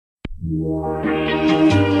Intercept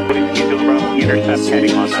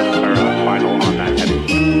heading on that, or final on that heading.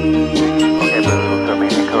 Okay, Blue, so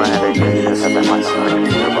maybe go ahead and intercept that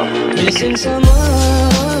final. Missing someone.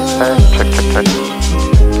 Check.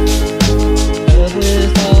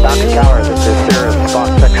 Falcon Tower, this is Sierra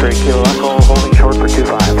Fox X-ray Kilo Echo, holding short for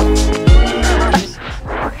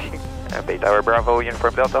 25. Bay Tower Bravo,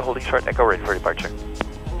 Uniform Delta, holding short, Echo ready for departure.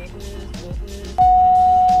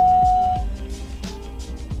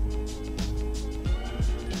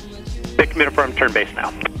 Uniform, turn base now.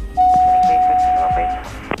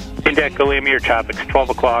 Index, Lima, your traffic's 12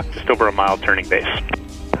 o'clock, just over a mile, turning base.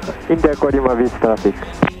 Index, Lima, vis traffic.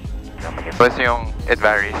 Pues yung, it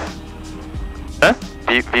varies. Huh?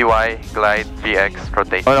 VY, glide, VX,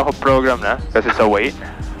 rotate. Oh, naka-program na kasi sa weight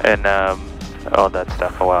and all that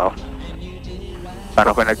stuff. Wow.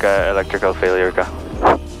 Paano kung nagka-electrical failure ka?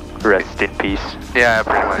 Rest in peace. Yeah,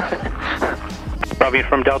 pretty much. Robbie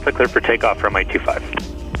from Delta, clear for takeoff from I-25.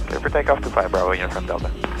 Clear for takeoff to 5 Bravo, Uniform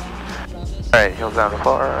Delta. Alright, heels down to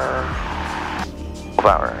 4.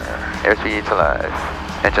 Power. Airspeed's alive.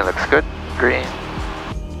 Engine looks good. Green.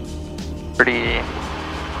 Pretty.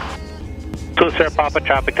 So Sarah Papa,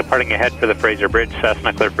 traffic departing ahead for the Fraser Bridge.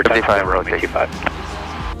 Cessna, clear for touchdown from I-25.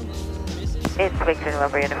 It's Victor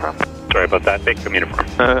November Uniform. Sorry about that, Victor uniform.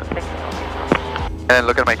 And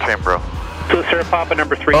look at my trim, bro. So Sarah Papa,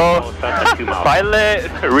 number 3, oh, Cessna 2 miles.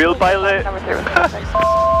 Pilot! Real pilot! Number 3.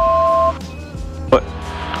 What?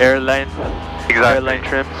 Airline? Exactly. Airline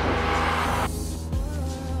trims?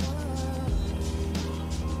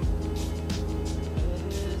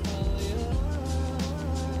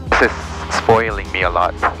 This is spoiling me a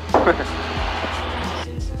lot.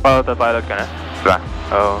 Autopilot ka na? Yeah.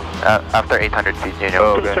 Oh. After 800 feet, you know.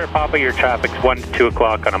 Oh, So okay. Sarah Papa, your traffic's 1 to 2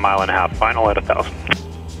 o'clock on a mile and a half, final at 1,000.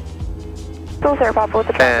 Still Sarah Papa with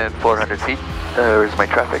the traffic. And 400 feet. Where's my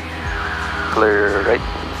traffic? Clear right.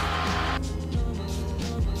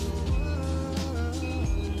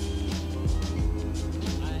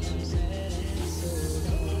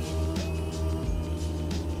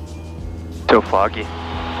 So foggy.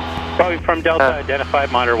 Robbie from Delta,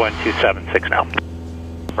 identified monitor 1276 now.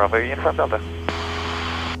 Bravo, Uniform Delta.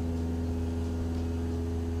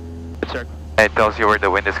 Sir. It tells you where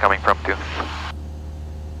the wind is coming from too.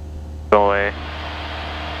 Go away.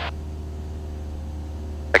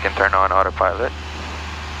 I can turn on autopilot.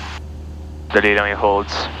 Dali lang yung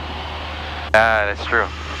holds. Ah, that's true.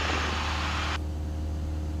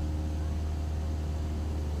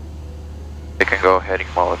 I can go heading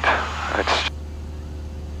mode. That's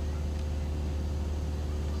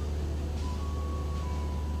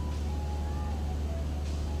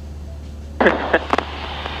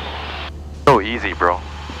so easy, bro.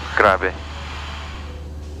 Grabe.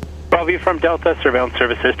 Robbie from Delta, surveillance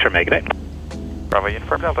services, terminate. Bravo,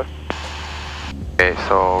 Uniform Delta. Okay,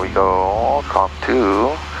 so we go COM 2,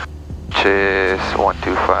 which is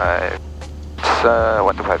 125. It's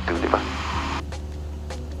 1252, diba?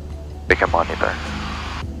 We can monitor.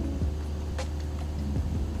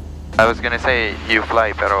 I was gonna say you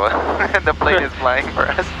fly, pero the plane is flying for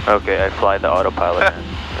us. Okay, I fly the autopilot.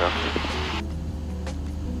 Yeah.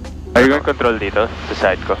 Are you going to control dito? Sa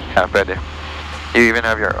side ko? Yeah, pwede. You even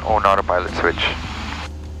have your own autopilot switch.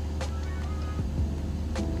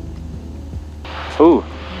 Ooh!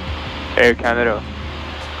 Air Canada.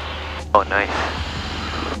 Oh, nice.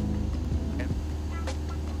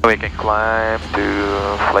 We can climb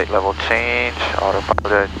to flight level change,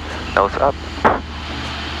 autopilot, nose up.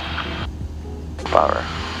 Power.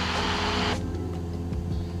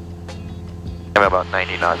 I'm about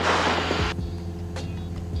 90 knots.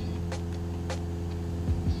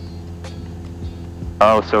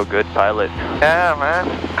 Oh, so good, pilot. Yeah, man.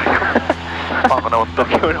 Papa na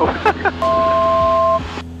 1,000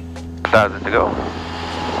 to go.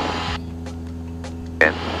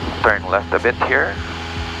 And turn left a bit here.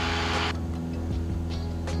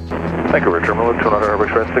 Thank you, Terminal 200 Harbor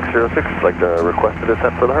Express 606. I'd like to request a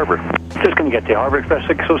descent for the harbor. Just going to get to Harbor Express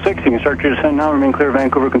 606. You can start your descent now. Remain clear.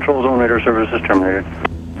 Vancouver Control Zone. Radar services terminated.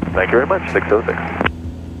 Thank you very much, 606.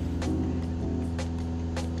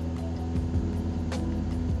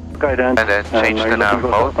 Ident. And then change to nav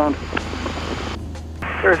mode.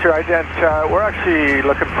 Here's your ident. We're actually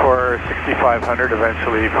looking for 6500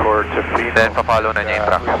 eventually for Tofino. Then papalo na niya yung We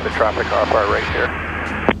traffic. have the traffic off our right here.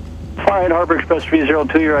 Alright, Harbor Express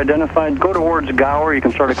 302, you're identified. Go towards Gower. You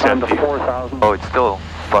can start a climb to 4,000. Oh, it's still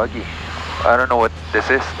foggy. I don't know what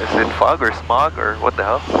this is. Is it fog or smog or what the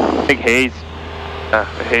hell? Big haze.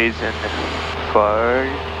 Haze and fog.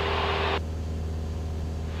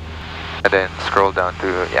 And then scroll down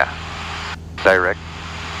to, yeah, direct.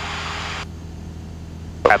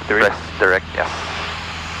 Tab 3. Press direct, yes.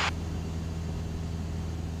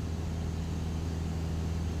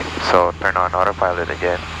 So turn on autopilot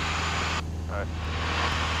again.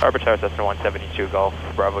 Harbor Tower Cessna 172 Golf,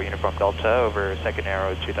 Bravo Uniform Delta over second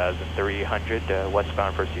arrow 2300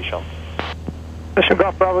 westbound for Sechelt. Cessna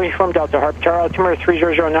Golf, Bravo Uniform Delta, Harbor Tower altimeter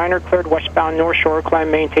 3009 cleared westbound north shore, climb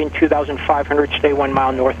maintain 2500, stay 1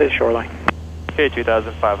 mile north of the shoreline. Okay,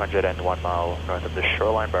 2500 and 1 mile north of the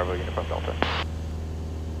shoreline, Bravo Uniform Delta.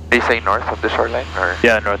 Did you say north of the shoreline or?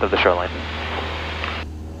 Yeah, north of the shoreline.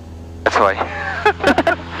 That's why.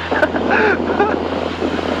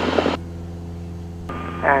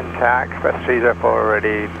 And express 304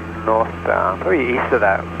 already northbound, probably east of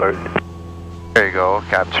that boat. There you go,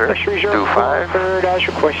 capture. Express 304 cleared as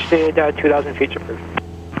requested, 2000 feet approved.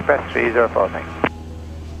 Express 304, thanks.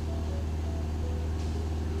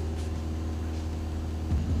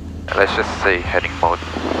 Let's just say heading mode.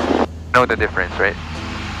 Know the difference, right?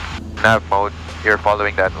 Nav mode, you're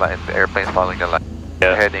following that line, the airplane's following the line.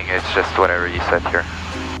 Yeah. Heading, it's just whatever you set here.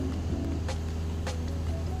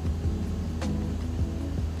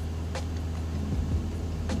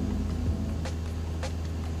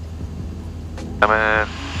 Come in.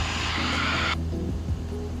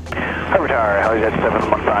 Harbor Tower, Helijet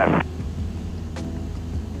 715.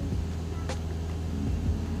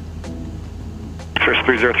 First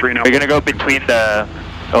 303 now. We're gonna go between the,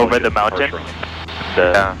 over the mountain.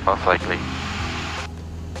 Yeah, most likely.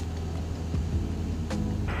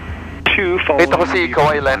 Ito ko si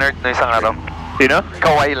Kawhi Leonard na isang araw. Sino?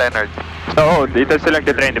 Kawhi Leonard. Oo, dito silang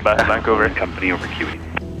titrain, diba? Vancouver. Company over QE.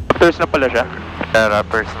 Rappers na pala siya. Yeah,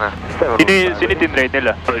 rappers na. Sino tinrain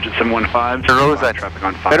nila? Helijet 715. Rosen. Traffic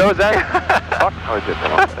on 5. Pero Zan? Fuck, oh, is it?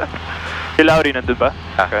 Si Lauri nandun ba?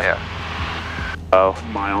 Yeah. Oh.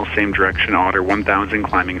 Mile, same direction, Otter 1000,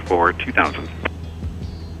 climbing for 2000.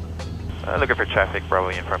 Looking for traffic, Bravo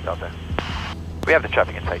Uniform Delta. We have the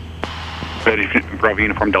traffic in sight. Ready, Bravo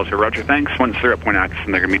Uniform Delta, roger, thanks. Once they're at point X,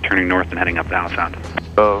 and they're going to be turning north and heading up the Howe Sound.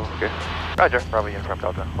 Oh, okay. Roger, Bravo Uniform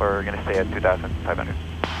Delta. We're going to stay at 2500.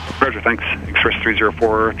 Roger, thanks. Express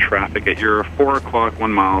 304, traffic at your 4 o'clock,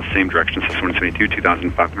 1 mile, same direction, Cessna 172,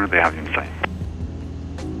 2500, they have you in sight.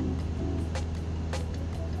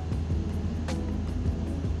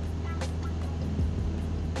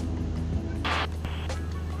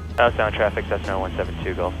 Southbound traffic, Cessna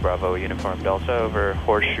 172 Golf Bravo Uniform Delta over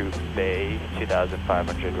Horseshoe Bay,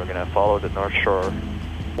 2500. We're going to follow the North Shore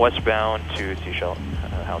westbound to Sechelt,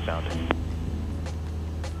 Howe Sound.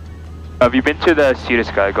 Have you been to the Sea to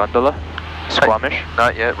Sky gondola? Squamish?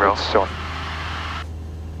 Not yet, bro. It's so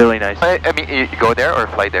really nice. I mean, you go there or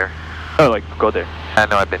fly there? Oh, like go there. I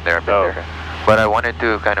know I've been there, Okay. But I wanted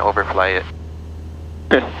to kind of overfly it.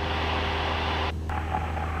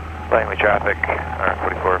 Langley traffic,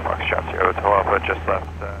 44 Foxtrot 0 to Alpha, just left.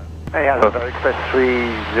 Hey, how's it? Express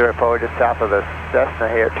 304 just south of the Cessna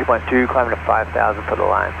here at 2.2, climbing to 5,000 for the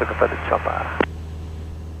lines, looking for the chopper.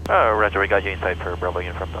 Roger, we got you in sight for Bravo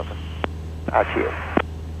Uniform Delta. I see it.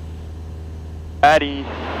 Addy.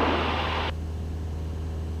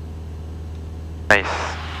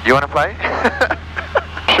 Nice. You want to fly?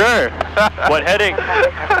 Sure. What heading?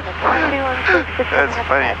 That's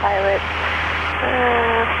funny. Pilot.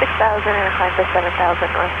 6,000 and a climb for 7,000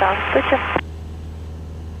 northbound. Switch.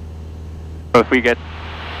 If we get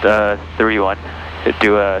 3-1,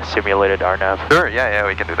 do a simulated RNAV. Sure, yeah,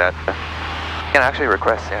 we can do that. You can actually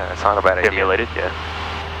request, yeah, it's not a bad idea. Simulated, yeah.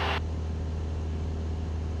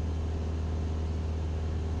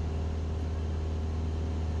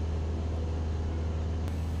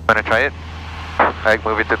 Wanna try it? I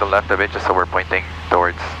move it to the left a bit just so we're pointing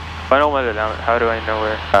towards. I don't want it down. How do I know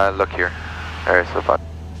where? Look here. There's the button.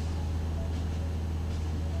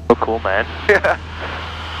 Oh, cool, man. Yeah.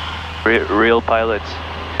 Real pilots.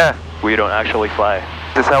 Yeah. We don't actually fly.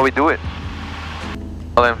 This is how we do it.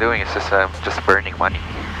 All I'm doing is just burning money.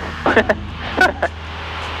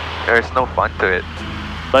 There's no fun to it.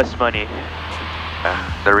 Less money.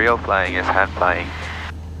 The real flying is hand flying.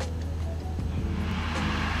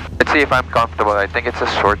 Let's see if I'm comfortable. I think it's a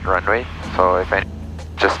short runway, so if I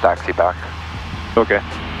just taxi back. Okay.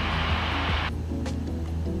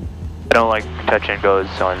 I don't like touch and goes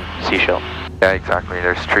on Sechelt. Yeah, exactly.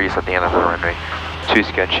 There's trees at the end of the runway. Too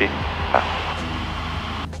sketchy.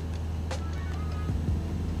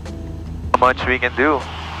 How much we can do?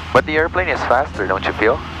 But the airplane is faster, don't you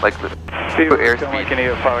feel? Like the airspeed. Can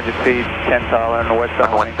you follow just speed 10,000 on the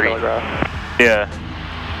westbound 113. Yeah.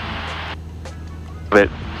 But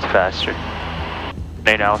it's faster.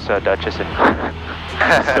 They now saw Dutchess and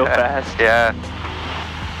so fast. Yeah.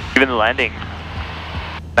 Even the landing.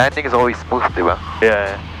 Landing is always smooth, diba?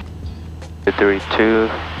 Yeah. 232.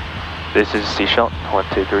 This is Sechelt,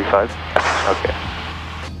 1235. Okay.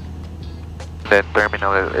 The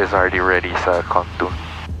terminal is already ready sa Kongtu.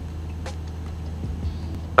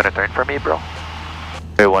 Wanna turn for me, bro?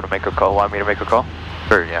 You want to make a call? Want me to make a call?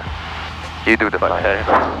 Sure, yeah. You do the flying.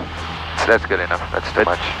 So that's good enough. That's too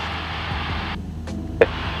much.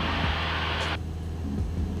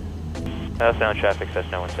 Southbound traffic,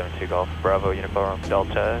 Cessna 172 Golf, Bravo, Uniform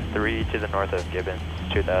Delta, 3 to the north of Gibbons,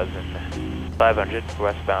 2500,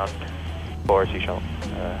 westbound for Sechelt,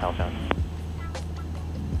 Helltown.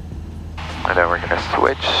 And then we're gonna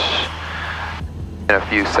switch in a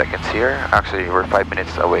few seconds here. Actually, we're 5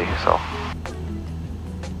 minutes away, so.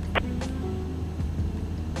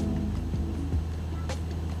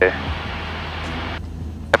 Okay.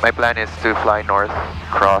 And my plan is to fly north,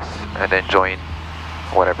 cross, and then join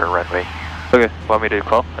whatever runway. Okay, want me to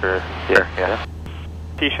call? Or Sure, yeah.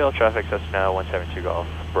 Sechelt traffic, Cessna 172 Golf,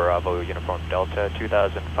 Bravo, Uniform Delta,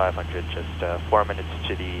 2500, just 4 minutes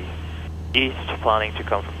to the east, planning to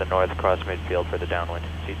come from the north across midfield for the downwind,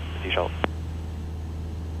 Sechelt.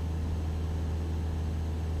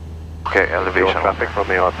 Okay, elevation. Traffic from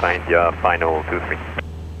the outside, final 23.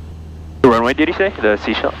 The runway, did you say? The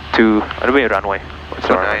Sechelt? Runway. What's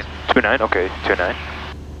the runway? 29, okay, 29.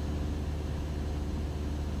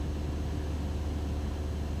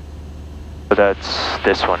 So that's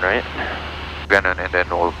this one, right? And then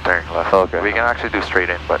we'll turn left. Okay. We can actually do straight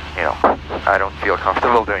in, but you know, I don't feel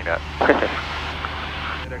comfortable doing that.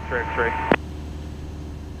 X-ray.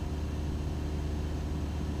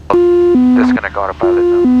 Just gonna go autopilot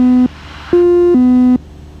now.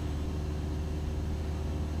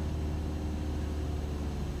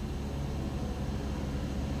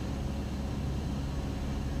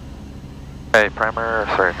 Hey, primer,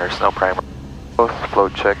 sorry, there's no primer. Both flow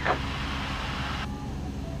check.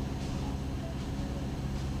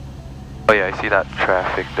 Oh yeah, I see that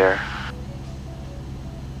traffic there.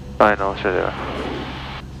 I know, sure.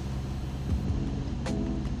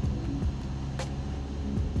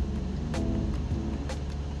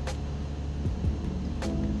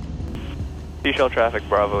 Sechelt traffic,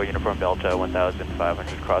 Bravo, Uniform Delta,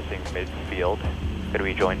 1500, crossing midfield. Going to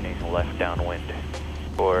be joining left downwind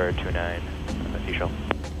for 29, Sechelt.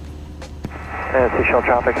 Sechelt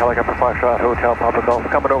traffic, helicopter Foxtrot, Hotel Papa Golf,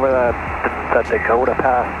 coming over that Dakota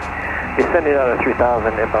Pass. Descending out of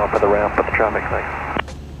 3000, inbound for the ramp, but the traffic thing.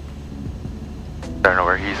 I don't know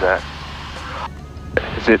where he's at.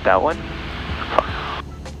 Is it that one?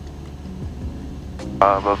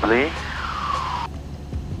 Probably.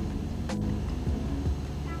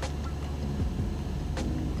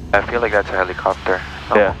 I feel like that's a helicopter.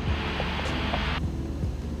 No. Yeah.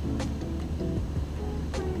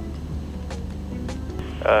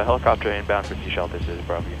 Helicopter inbound for Sechelt, this is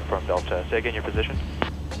Bravo, Uniform Delta. Say again your position.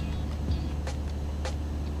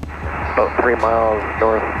 About 3 miles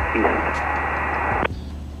northeast.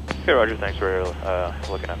 Okay, Roger, thanks for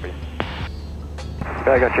looking out for you.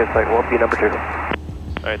 I got you inside, won't be number 2.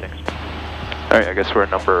 Alright, thanks. Alright, I guess we're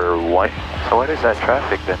number 1. So what is that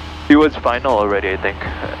traffic then? He was final already, I think.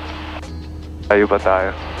 Tayo ba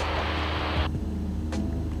tayo?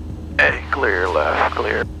 Hey, clear left,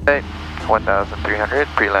 clear. Hey, 1300,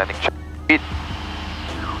 pre-landing check. Speed.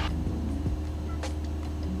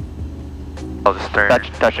 I'll just turn.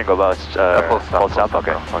 Touch and go about full stop,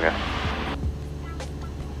 okay. Okay.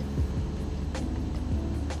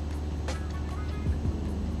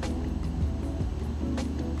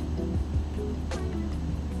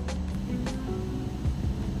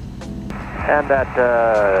 And that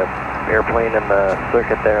airplane in the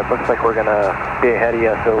circuit there, it looks like we're going to be ahead of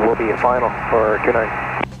you, so we'll be final for 29.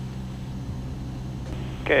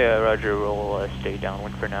 Okay, Roger, we'll stay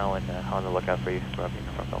downwind for now and on the lookout for you, Bravo,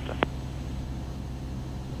 Uniform Delta.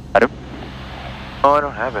 Adam? Oh, I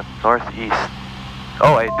don't have him. Northeast.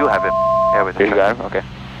 Oh, I do have him. Yeah, with the You got him? Okay.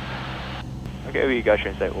 Okay, we got your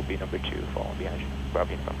insight. We'll be number 2, following behind you.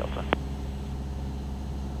 Bravo, Uniform Delta.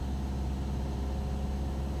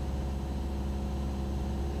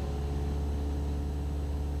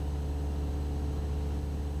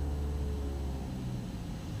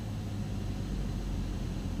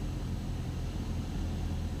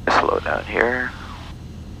 Slow down here.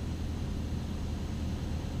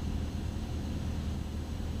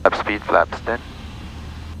 Up speed flaps then.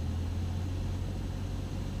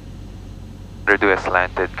 Better do a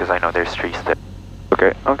slanted because I know there's trees there.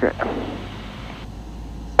 Okay, okay.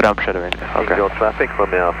 But I'm shadowing. Okay. Your traffic from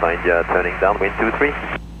the outside, turning downwind 23.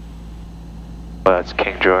 Well, that's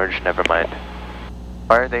King George, never mind.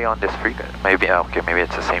 Why are they on this frequency? Maybe, okay, maybe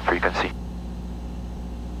it's the same frequency.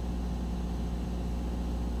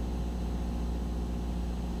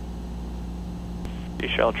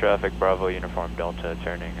 Sechelt traffic, Bravo Uniform Delta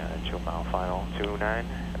turning 2 mile final, 29,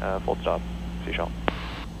 full stop, Sechelt.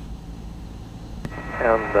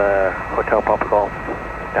 And Hotel Papa Golf,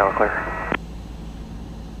 down and clear.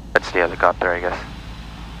 That's the helicopter, I guess.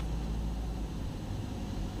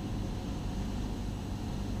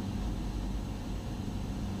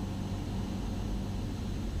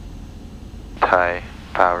 High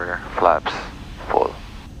power flaps full.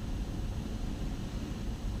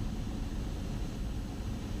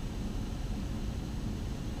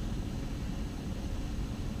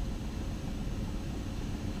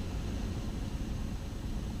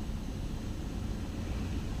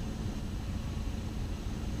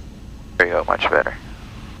 There you go, much better.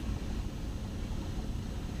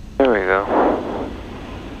 There we go.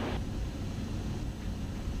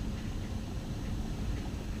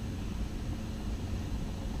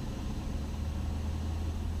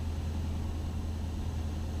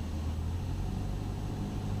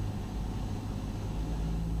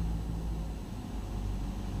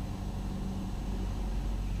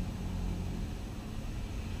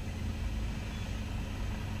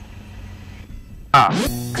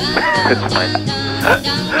 It's fine.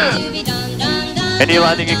 Any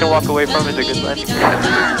landing you can walk away from is a good landing.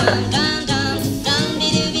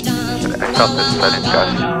 I felt this sudden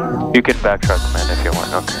gust. You can backtrack, man, if you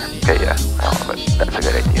want. Okay, yeah. Oh, but that's a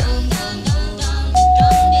good idea.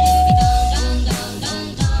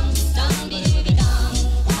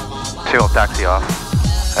 So we'll taxi off,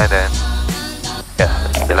 and then,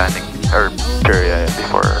 yeah, the landing, or sure, yeah,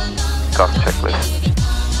 before cost checklist.